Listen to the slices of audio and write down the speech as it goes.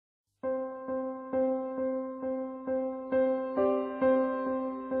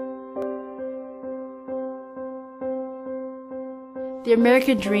The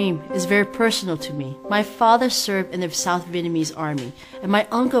American dream is very personal to me. My father served in the South Vietnamese army, and my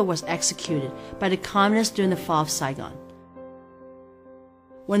uncle was executed by the communists during the fall of Saigon.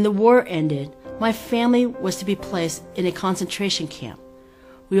 When the war ended, my family was to be placed in a concentration camp.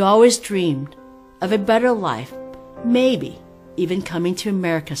 We always dreamed of a better life, maybe even coming to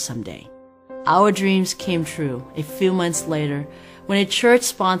America someday. Our dreams came true a few months later when a church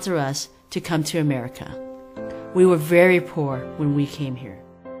sponsored us to come to America. We were very poor when we came here.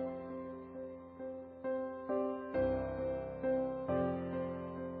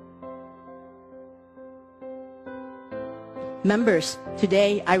 Members,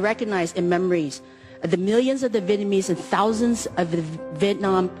 today I recognize in memories of the millions of the Vietnamese and thousands of the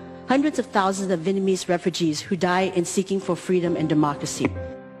Vietnam, hundreds of thousands of Vietnamese refugees who died in seeking for freedom and democracy.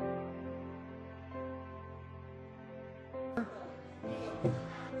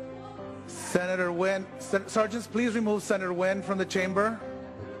 Senator Nguyen, Sergeants, please remove Senator Nguyen from the chamber.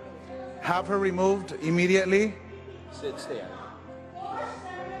 Have her removed immediately. Sit there.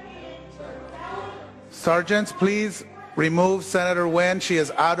 Sergeants, please remove Senator Nguyen. She is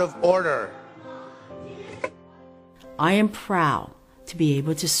out of order. I am proud to be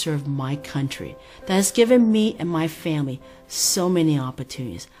able to serve my country that has given me and my family so many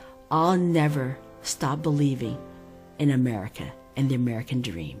opportunities. I'll never stop believing in America and the American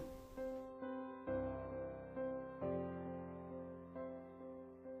dream.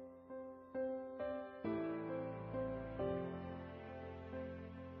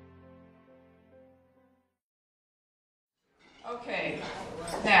 Okay,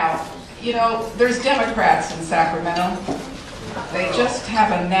 now, you know, there's Democrats in Sacramento. They just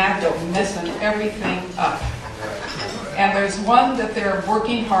have a knack of messing everything up. And there's one that they're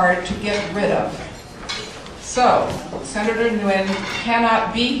working hard to get rid of. So, Senator Nguyen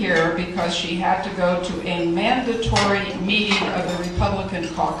cannot be here because she had to go to a mandatory meeting of the Republican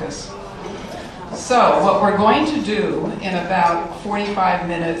caucus. So, what we're going to do in about 45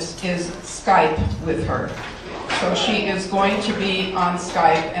 minutes is Skype with her. So she is going to be on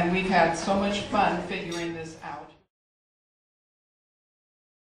Skype, and we've had so much fun figuring this out.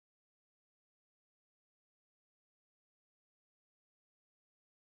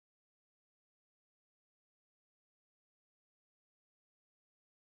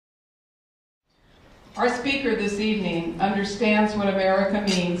 Our speaker this evening understands what America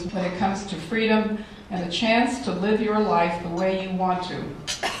means when it comes to freedom and the chance to live your life the way you want to.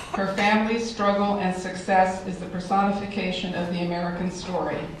 Her family's struggle and success is the personification of the American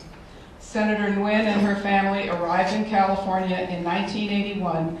story. Senator Nguyen and her family arrived in California in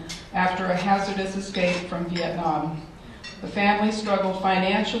 1981 after a hazardous escape from Vietnam. The family struggled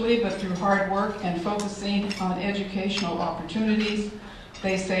financially, but through hard work and focusing on educational opportunities,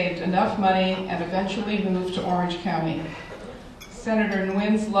 they saved enough money and eventually moved to Orange County. Senator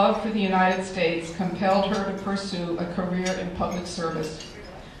Nguyen's love for the United States compelled her to pursue a career in public service.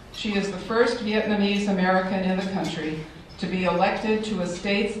 She is the first Vietnamese American in the country to be elected to a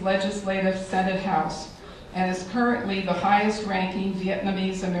state's legislative Senate House and is currently the highest ranking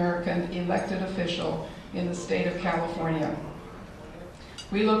Vietnamese American elected official in the state of California.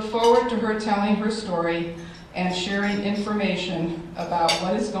 We look forward to her telling her story and sharing information about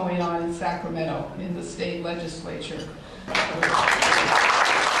what is going on in Sacramento in the state legislature.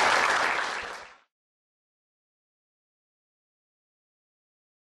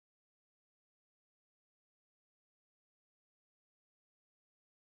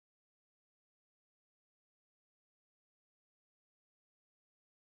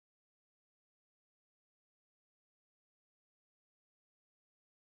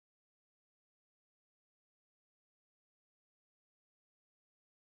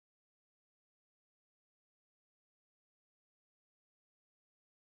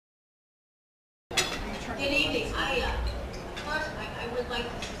 Good evening. First, I would like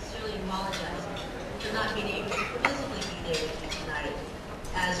to sincerely apologize for not being able to physically be there with you tonight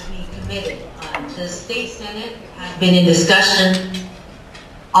as we committed. The State Senate has been in discussion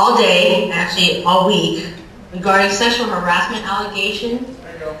all day, actually all week, regarding sexual harassment allegations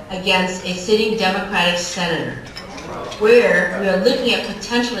against a sitting Democratic senator, where we are looking at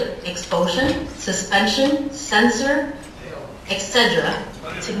potential expulsion, suspension, censure, etc.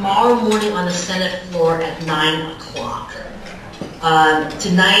 tomorrow morning on the Senate floor at 9 o'clock.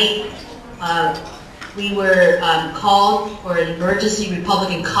 Tonight, we were called for an emergency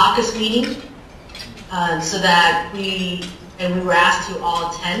Republican caucus meeting so that we were asked to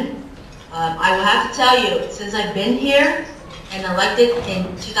all attend. I will have to tell you, since I've been here and elected in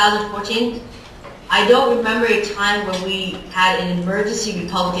 2014, I don't remember a time where we had an emergency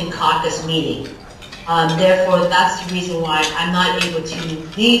Republican caucus meeting. Therefore, that's the reason why I'm not able to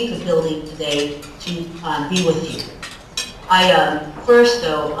leave the building today to be with you. I first,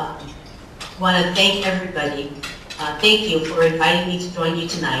 though, want to thank everybody. Thank you for inviting me to join you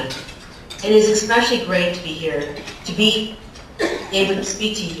tonight. It is especially great to be here, to be able to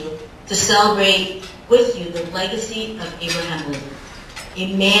speak to you, to celebrate with you the legacy of Abraham Lincoln,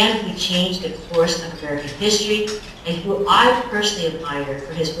 a man who changed the course of American history and who I personally admire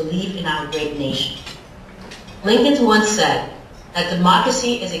for his belief in our great nation. Lincoln once said that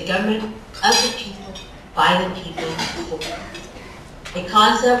democracy is a government of the people, by the people, for the people. A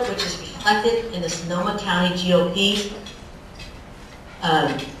concept which is reflected in the Sonoma County GOP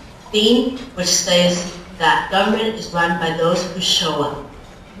theme, which says that government is run by those who show up.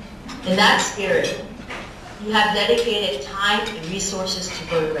 In that spirit, you have dedicated time and resources to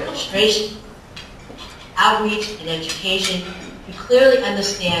voter registration, outreach, and education. You clearly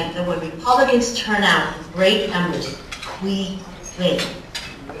understand that when Republicans turn out in great numbers, we win.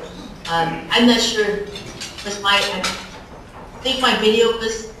 I'm not sure, I think my video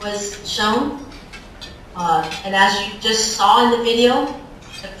was shown, and as you just saw in the video,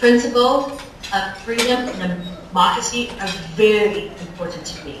 the principles of freedom and democracy are very important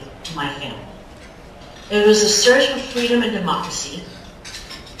to me and my family. It was a search for freedom and democracy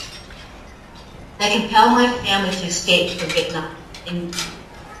that compelled my family to escape from Vietnam in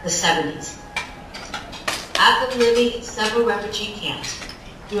the 70s. After living in several refugee camps,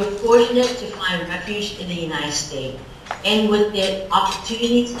 we were fortunate to find refuge in the United States and with the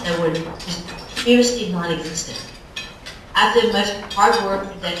opportunities that were previously non-existent. After much hard work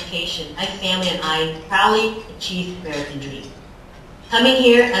and dedication, my family and I proudly achieved the American dream. Coming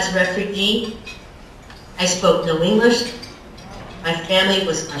here as a refugee, I spoke no English. My family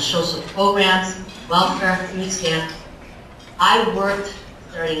was on social programs, welfare, food stamps. I worked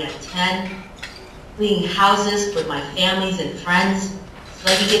starting at 10, cleaning houses with my families and friends so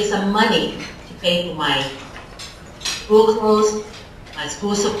I could get some money to pay for my school clothes, my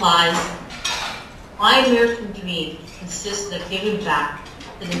school supplies. My American dream consists of giving back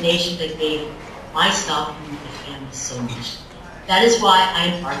to the nation that gave myself and my family so much. That is why I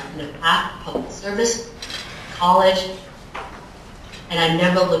embarked on the path of public service, college, and I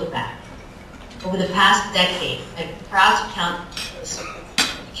never looked back. Over the past decade, I'm proud to count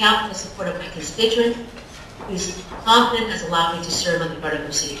the support of my constituent, whose confidence has allowed me to serve on the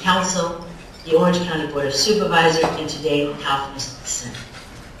Garden City Council, the Orange County Board of Supervisors, and today the California Senate.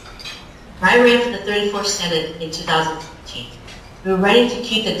 When I ran for the 34th Senate in 2014, we were running to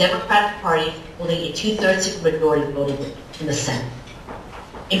keep the Democratic Party holding a 2/3 supermajority voting in the Senate.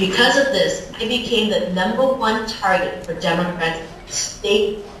 And because of this, I became the #1 target for Democrats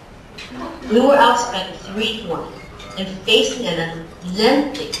state. We were outspent 3-1 and facing an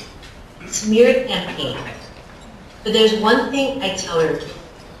lengthy smear campaign. But there's one thing I tell everyone.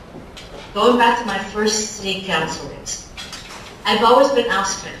 Going back to my first city council race, I've always been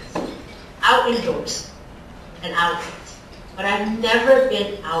outspent, out indoors and outdoors, but I've never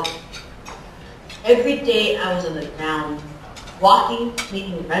been out. Every day I was on the ground, walking,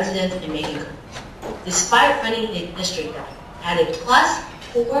 meeting with residents, and making calls. Despite running a district that had a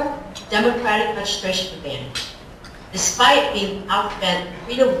 +4 Democratic registration advantage, despite being outspent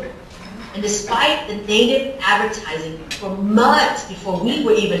 3-1, and despite the negative advertising for months before we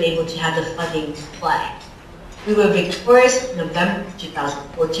were even able to have the funding to play, we were victorious in November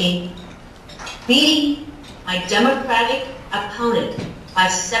 2014, beating my Democratic opponent by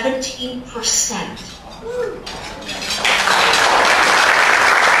 17%.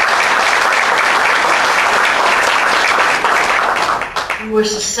 We were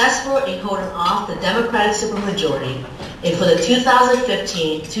successful in holding off the Democratic supermajority, and for the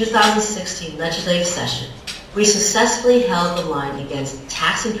 2015-2016 legislative session, we successfully held the line against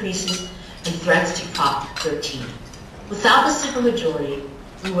tax increases and threats to Prop 13. Without the supermajority,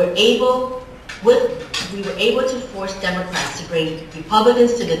 we were able to force Democrats to bring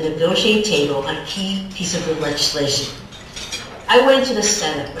Republicans to the negotiating table on a key piece of the legislation. I went to the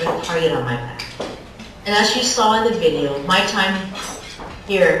Senate with a target on my back. And as you saw in the video, my time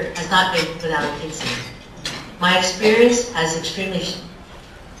here has not been without an incident. My experience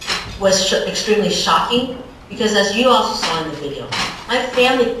was extremely shocking because, as you also saw in the video, my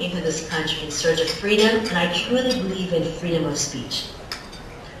family came to this country in search of freedom, and I truly believe in freedom of speech.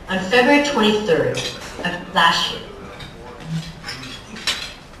 On February 23rd of last year,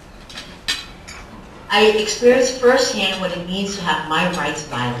 I experienced firsthand what it means to have my rights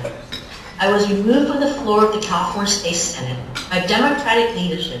violated. I was removed from the floor of the California State Senate by Democratic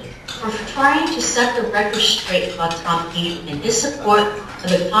leadership for trying to set the record straight about Tom Keating and his support of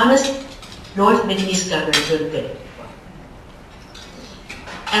the Thomas North Vietnamese governor Nguyen.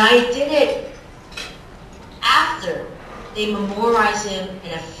 And I did it after they memorialized him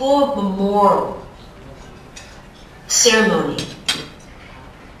in a full memorial ceremony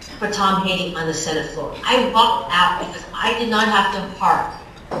for Tom Hating on the Senate floor. I walked out because I did not have the heart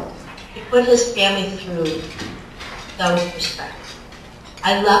to put his family through those respect.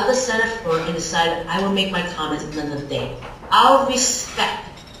 I left the Senate floor and decided I will make my comments another day. Out of respect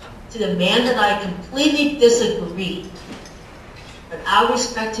to the man that I completely disagreed, but out of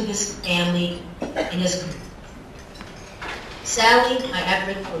respect to his family and his community. Sadly, my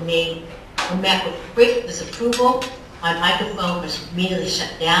efforts were met with quick disapproval. My microphone was immediately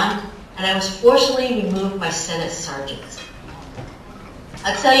shut down, and I was forcibly removed by Senate sergeants.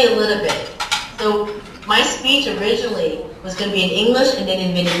 I'll tell you a little bit. So my speech originally was going to be in English and then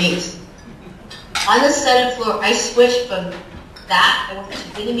in Vietnamese. On the Senate floor, I switched from that, I went to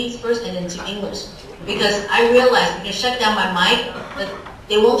Vietnamese first and then to English. Because I realized if you shut down my mic, that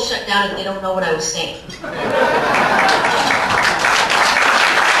they won't shut down if they don't know what I was saying.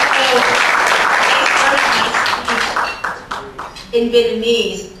 In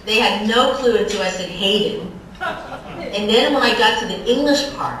Vietnamese, they had no clue until I said Hayden. And then when I got to the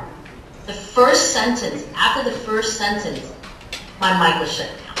English part, the first sentence, after the first sentence, my mic was shut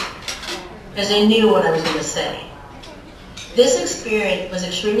down. Because they knew what I was going to say. This experience was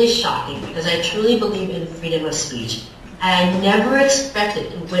extremely shocking because I truly believe in freedom of speech. And I never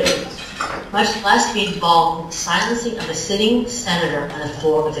expected to witness, much less be involved in the silencing of a sitting senator on the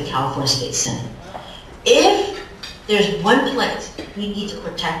floor of the California State Senate. If there's one place we need to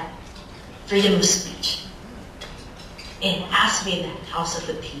protect freedom of speech, it has to be in the House of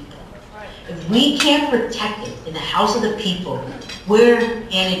the People. If we can't protect it in the House of the People, where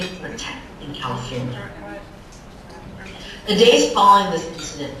can it protect in California? The days following this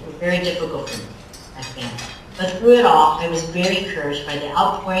incident were very difficult for me, my family. But through it all, I was very encouraged by the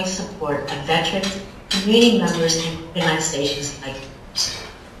outpouring support of veterans, community members, and organizations like yours.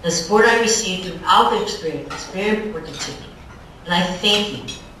 The support I received throughout the experience is very important to me, and I thank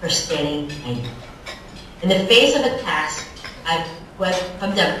you for standing by me. In the face of attacks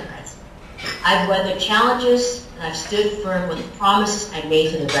from Democrats, I've weathered challenges, and I've stood firm with the promises I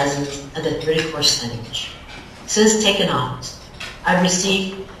made to the residents of the 34th Senate District. Since taking office, I've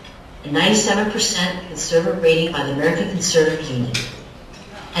received a 97% conservative rating by the American Conservative Union,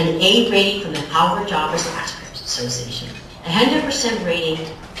 an A rating from the Harvard Jobbers Taxpayers Association, a 100% rating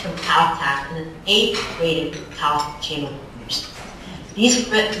from CalTAC, and an 8 rating from Cal Chamber of Commerce.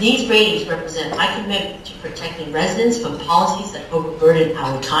 These ratings represent my commitment to protecting residents from policies that overburden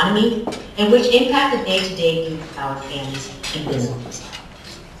our economy and which impact the day-to-day needs of our families and businesses.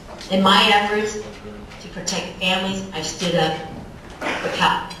 In my efforts to protect families, I've stood up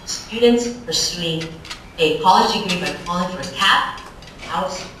for students pursuing a college degree by calling for a cap,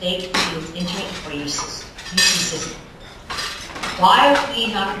 out-of-state students entering or UC system. Why are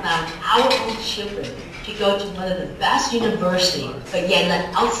we not allowing our own children to go to one of the best universities, but yet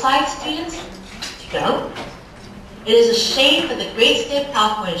let outside students to go? It is a shame that the great state of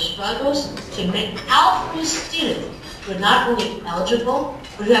California struggles to make California students who are not only eligible,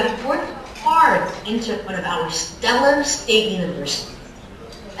 but who have worked hard into one of our stellar state universities.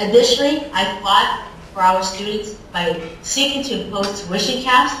 Additionally, I fought for our students by seeking to impose tuition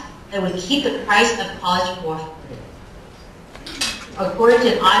caps that would keep the price of college more affordable. According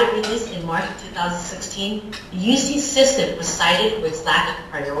to an audit released in March of 2016, the UC system was cited for its lack of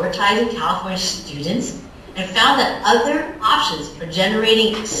prioritizing California students and found that other options for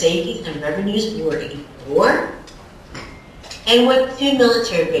generating savings and revenues were ignored. And with 2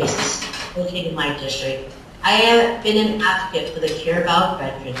 military bases located in my district, I have been an advocate for the care about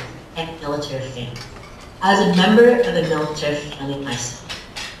veterans and military families. As a member of the military family myself,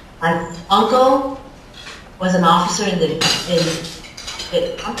 my uncle was an officer in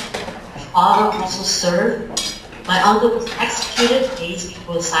Vietnam. My father also served. My uncle was executed days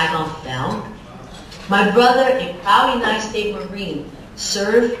before Saigon fell. My brother, a proud United States Marine,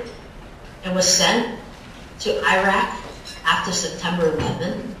 served and was sent to Iraq after September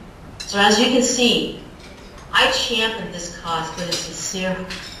 11. So as you can see, I champion this cause with a sincere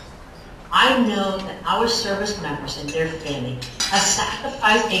heart. I know that our service members and their family have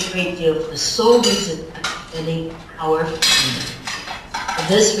sacrificed a great deal for the sole reason of defending our freedom. For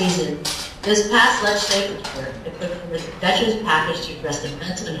this reason, this past legislative year, it put forward the Veterans Package to address the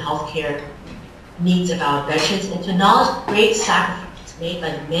mental and health care needs of our veterans and to acknowledge the great sacrifices made by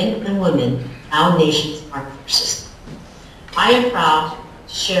the men and women in our nation's armed forces. I am proud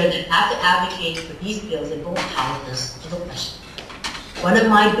to share that after advocating for these bills in both houses of the question, one of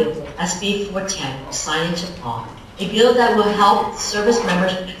my bills, SB 410, was signed into law, a bill that will help service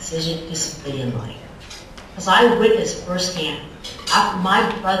members make decisions to civilian life. As I witnessed firsthand, after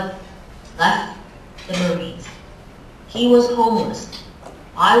my brother left the Marines, he was homeless.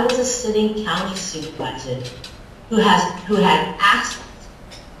 I was a sitting county supervisor who had access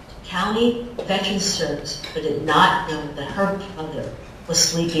to county veteran service, but did not know that her brother was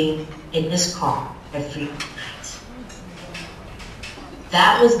sleeping in his car every night.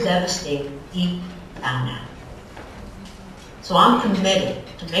 That was devastating. He found out. So I'm committed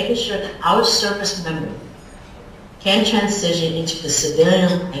to making sure that our service members can transition into the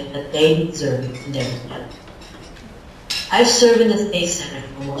civilian life that they deserve in their life. I've served in the State Senate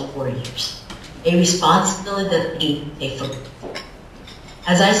for almost 4 years, a responsibility that we take for granted.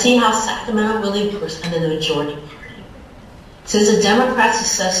 As I see how Sacramento really works under the majority party. Since the Democrats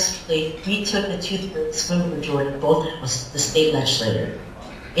successfully retook the two-thirds swing majority of both houses of the state legislature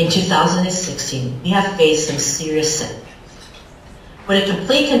in 2016, we have faced some serious setbacks. With a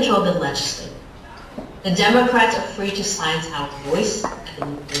complete control of the legislature, the Democrats are free to silence our voice at the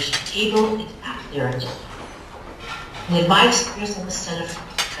negotiation table and act their agenda. And in my experience in the Senate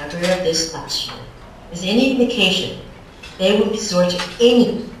from February of this last year, is any indication they will resort to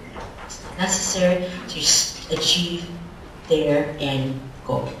any necessary to achieve their end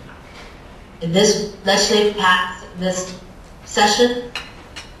goal. In this legislative this session,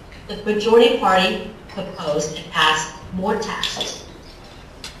 the majority party proposed and passed more taxes.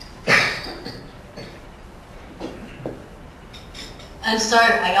 I'm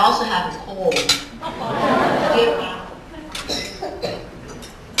sorry, I also have a cold. Forgive me.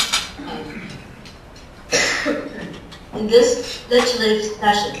 In this legislative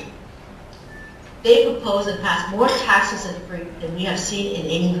session, they propose and pass more taxes than we have seen in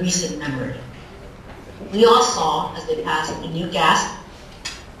any recent memory. We all saw as they passed a new gas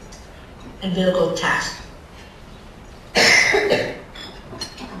and vehicle tax,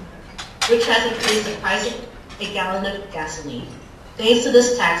 which has increased the price of a gallon of gasoline. Thanks to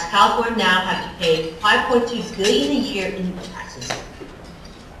this tax, California now has to pay $5.2 billion a year in taxes,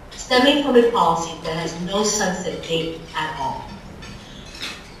 stemming from a policy that has no sunset date at all.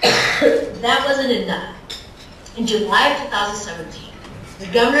 That wasn't enough. In July of 2017, the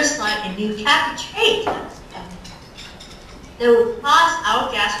governor signed a new cap and trade tax that would cause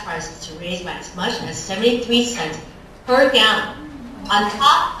our gas prices to raise by as much as 73 cents per gallon on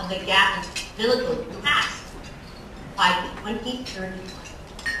top of the gas and vehicle tax by 2031.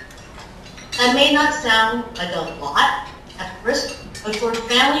 That may not sound like a lot at first, but for a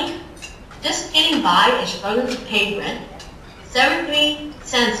family just getting by and struggling to pay rent, 73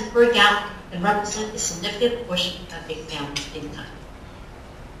 cents per gallon can represent a significant portion of a family's income.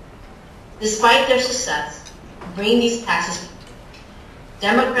 Despite their success in bringing these taxes,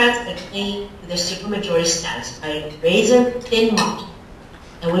 Democrats are clinging to their supermajority status by raising thin margin,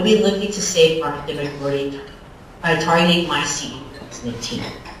 and will be looking to safeguard their majority by targeting my seat in 2018.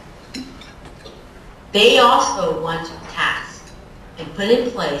 They also want to tax and put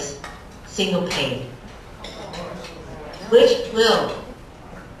in place single payer, which will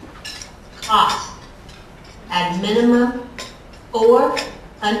cost at minimum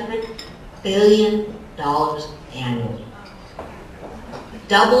 $400 billion annually,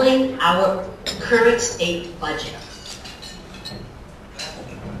 doubling our current state budget.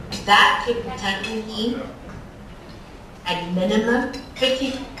 That could potentially mean at minimum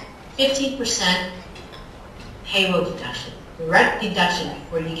 50% payroll deduction, direct deduction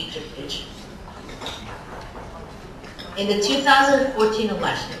before you get your pension. In the 2014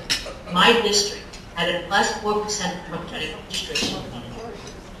 election, my district had a plus 4% Democratic registration advantage.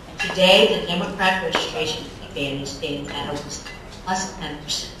 Today, the Democratic registration advantage stands at almost plus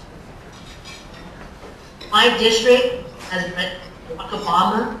 10%. My district has met Barack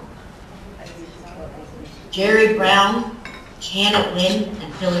Obama, Jerry Brown, Janet Nguyen,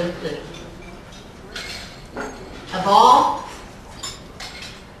 and Hillary Clinton. Of all,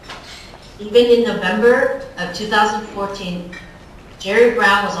 even in November of 2014, Jerry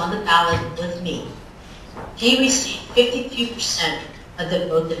Brown was on the ballot with me. He received 52% of the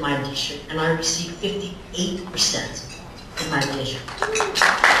vote in my district, and I received 58% in my district.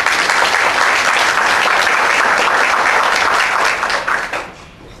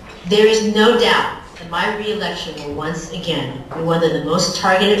 There is no doubt that my re-election will once again be one of the most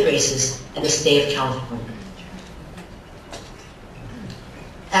targeted races in the state of California.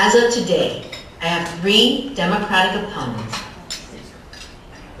 As of today, I have 3 Democratic opponents,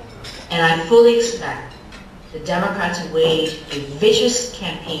 and I fully expect the Democrats to wage a vicious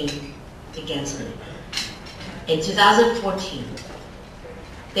campaign against me. In 2014,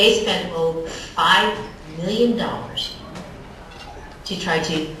 They spent over $5 million to try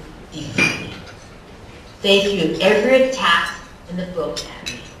to defeat me. They threw every attack in the book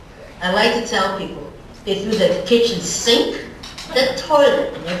at me. I like to tell people, they threw the kitchen sink, the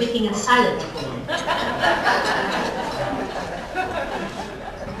toilet, and everything inside the toilet.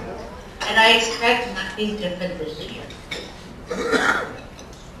 And I expect nothing different this year.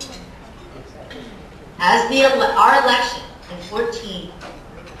 As our election in 2014,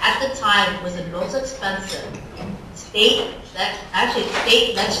 at the time, was the most expensive state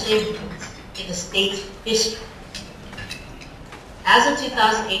legislative in the state's history. As the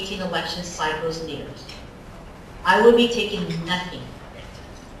 2018 election cycle nears, I will be taking nothing.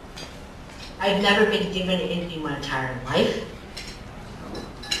 I've never been given anything my entire life.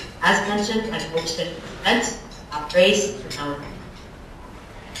 As mentioned, I've worked at events, about race, and how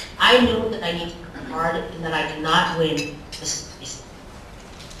I know that I need to work hard and that I cannot win this race.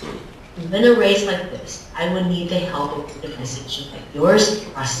 To win a race like this, I would need the help of organizations like yours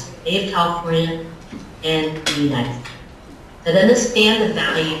across the state of California and the United States that understand the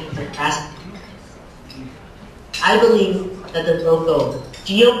value of the grassroots. I believe that the local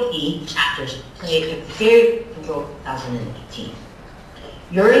GOP chapters played a very important role in 2018.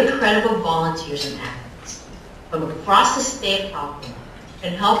 Your incredible volunteers and advocates from across the state of California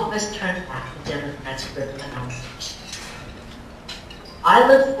can help us turn back the Democrats' grip on our nation. I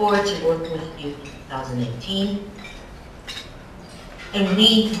look forward to working with you in 2018, and we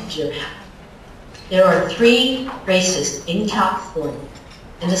need your help. There are 3 races in California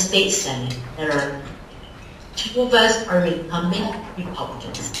in the state Senate that are 2 of us are incumbent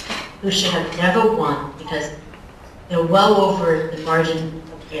Republicans who should have never won because they're well over the margin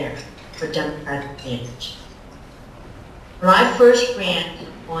of error for Democratic advantage. When I first ran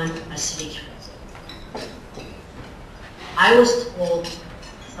on a city council, I was told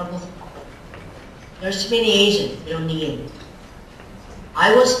there's too many Asians, we don't need any.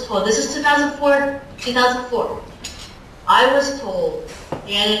 I was told, this is 2004. I was told,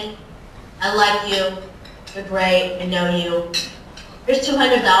 Janet, I like you, you're great, I know you. Here's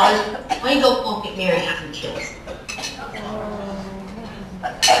 $200, why don't you go home, get married, have some kids.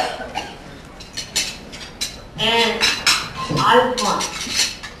 And I won.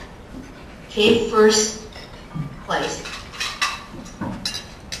 Came first place.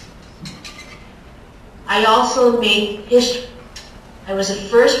 I also made history. I was the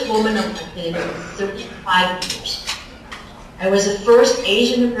first woman elected in 35 years. I was the first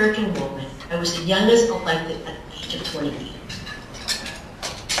Asian American woman. I was the youngest elected at the age of 28.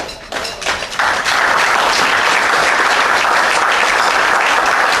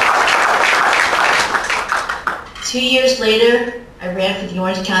 Two years later, I ran for the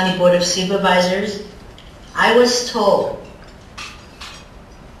Orange County Board of Supervisors. I was told,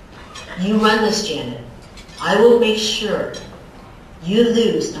 you run this, Janet. I will make sure you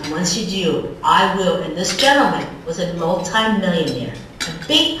lose, and once you do, I will. And this gentleman was a multi-millionaire, a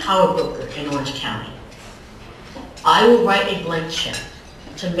big power broker in Orange County. I will write a blank check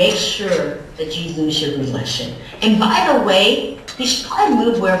to make sure that you lose your election. And by the way, you should probably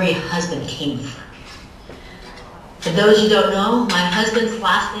move wherever your husband came from. For those who don't know, my husband's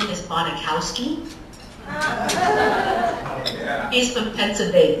last name is Bonikowski. He's from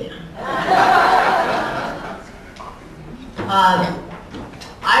Pennsylvania.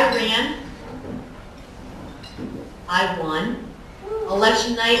 I ran. I won.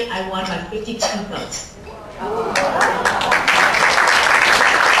 Election night, I won by 52 votes.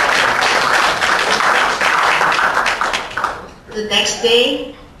 The next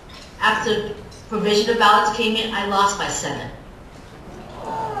day, after provision of ballots came in, I lost by 7.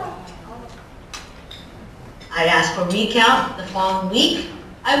 I asked for recount the following week.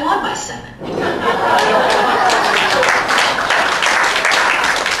 I won by 7.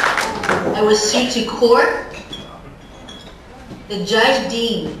 I was sued to court. The judge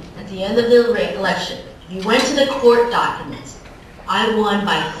deemed at the end of the election, if you went to the court documents, I won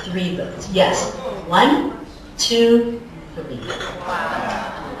by 3 votes. Yes, 1, 2, 3.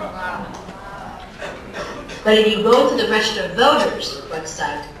 But if you go to the registered voters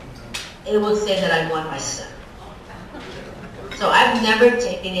website, it will say that I won by 7. So I've never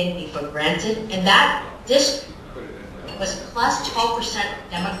taken anything for granted, and that district was plus 12%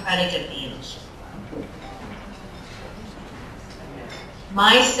 Democratic advantage.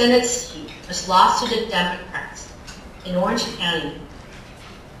 My Senate seat was lost to the Democrats in Orange County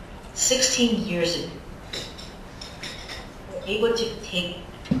 16 years ago. They were able to take it.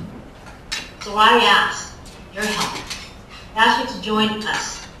 So I asked your help. I asked you to join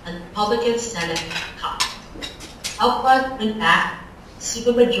us on the Republican Senate Cup. Help us win back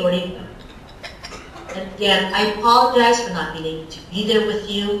supermajority vote. And again, I apologize for not being able to be there with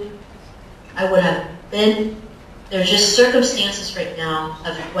you. I would have been, there's just circumstances right now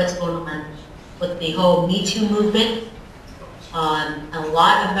of what's going on with the whole Me Too movement. A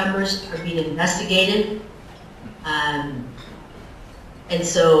lot of members are being investigated. And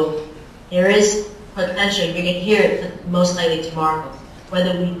so there is potential, you're going to hear it most likely tomorrow,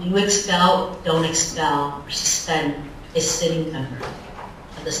 whether we do expel, don't expel, or suspend a sitting member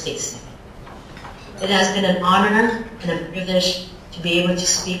of the State Senate. It has been an honor and a privilege to be able to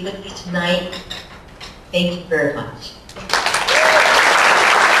speak with you tonight. Thank you very much.